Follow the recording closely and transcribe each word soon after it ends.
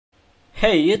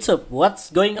Hey YouTube,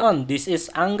 what's going on? This is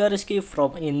Angga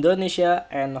from Indonesia,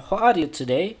 and how are you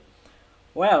today?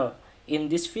 Well, in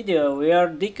this video we are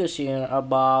discussing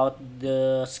about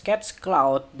the sketch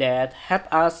cloud that help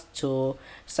us to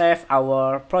save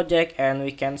our project and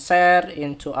we can share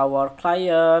into our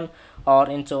client or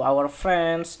into our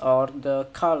friends or the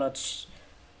college.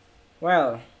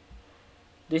 Well,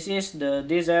 this is the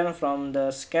design from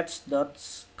the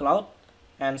sketch.cloud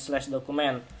and slash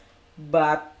document,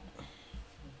 but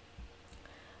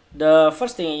the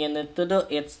first thing you need to do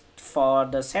is for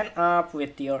the sign up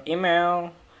with your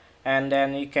email, and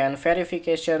then you can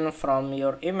verification from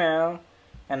your email,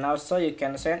 and also you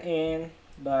can send in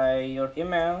by your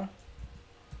email.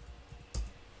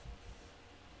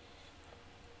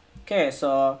 Okay,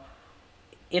 so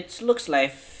it looks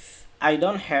like I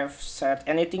don't have set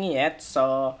anything yet,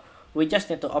 so we just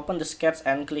need to open the sketch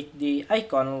and click the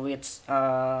icon with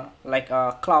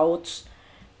clouds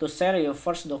to share your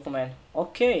first document.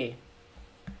 Okay,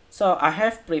 so I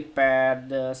have prepared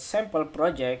the sample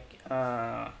project.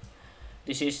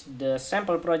 This is the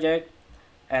sample project,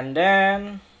 and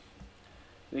then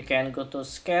we can go to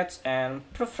sketch and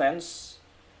preference,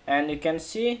 and you can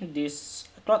see this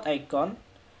cloud icon,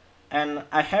 and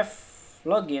I have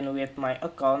login with my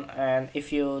account. And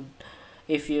if you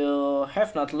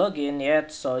have not login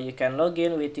yet, so you can log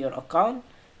in with your account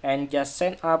and just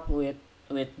sign up with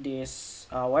this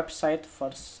website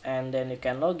first, and then you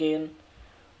can log in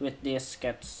with this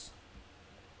sketch.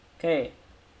 Okay,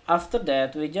 after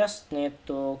that we just need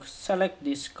to select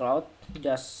this cloud,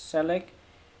 just select,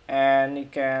 and you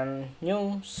can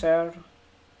new, share,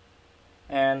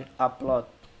 and upload,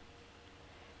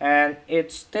 and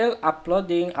it's still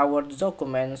uploading our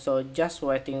document, so just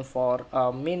waiting for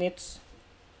minutes.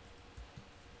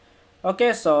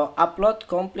 Okay, so upload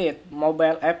complete.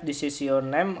 Mobile app, this is your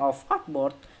name of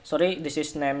artboard. Sorry, this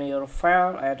is name your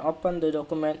file, and open the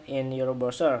document in your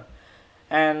browser.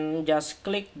 And just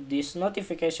click this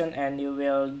notification and you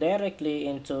will directly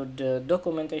into the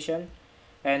documentation,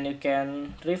 and you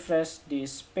can refresh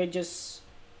these pages.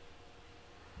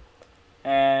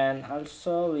 And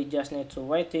also we just need to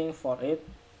waiting for it.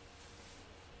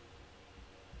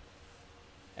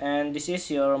 And this is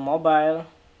your mobile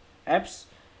apps.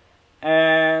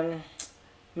 And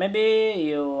maybe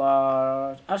you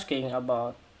are asking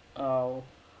about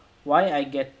why I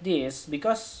get this,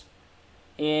 because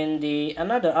in the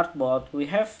another artboard we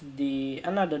have the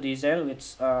another design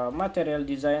with material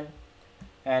design,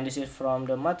 and this is from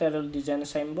the material design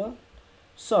symbol.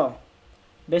 So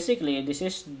basically this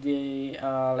is the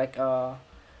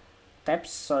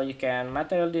tabs, so you can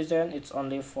material design, it's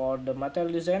only for the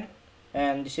material design,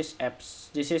 and this is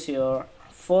apps, this is your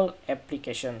full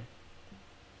application.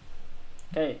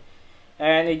 Okay,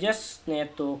 and you just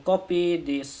need to copy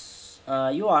this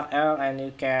URL, and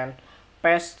you can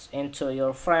paste into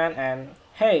your friend, and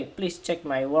hey, please check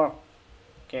my work.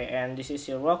 Okay, and this is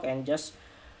your work, and just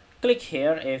click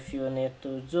here if you need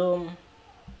to zoom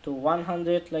to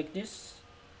 100 like this.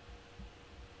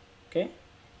 Okay,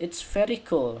 it's very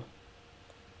cool.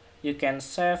 You can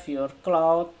save your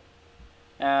cloud,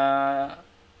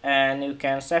 and you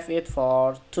can save it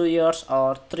for 2 years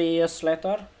or 3 years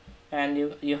later, and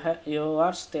you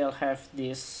are still have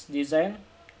this design.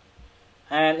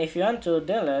 And if you want to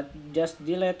delete, just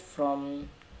delete from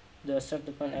the search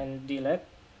document and delete,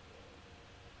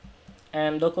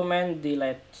 and document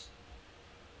delete.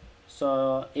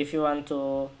 So if you want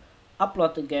to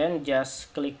upload again,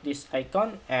 just click this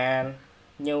icon and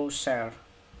new, share.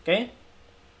 Okay,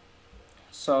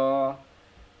 so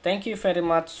thank you very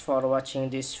much for watching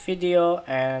this video,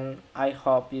 and I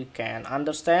hope you can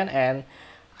understand, and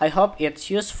I hope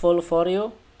it's useful for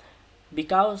you,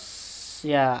 because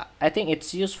yeah, I think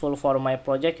it's useful for my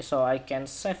project, so I can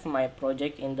save my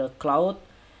project in the cloud.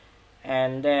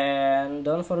 And then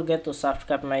don't forget to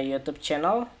subscribe my YouTube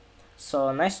channel.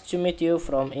 So nice to meet you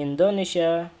from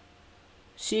Indonesia.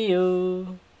 See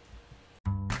you.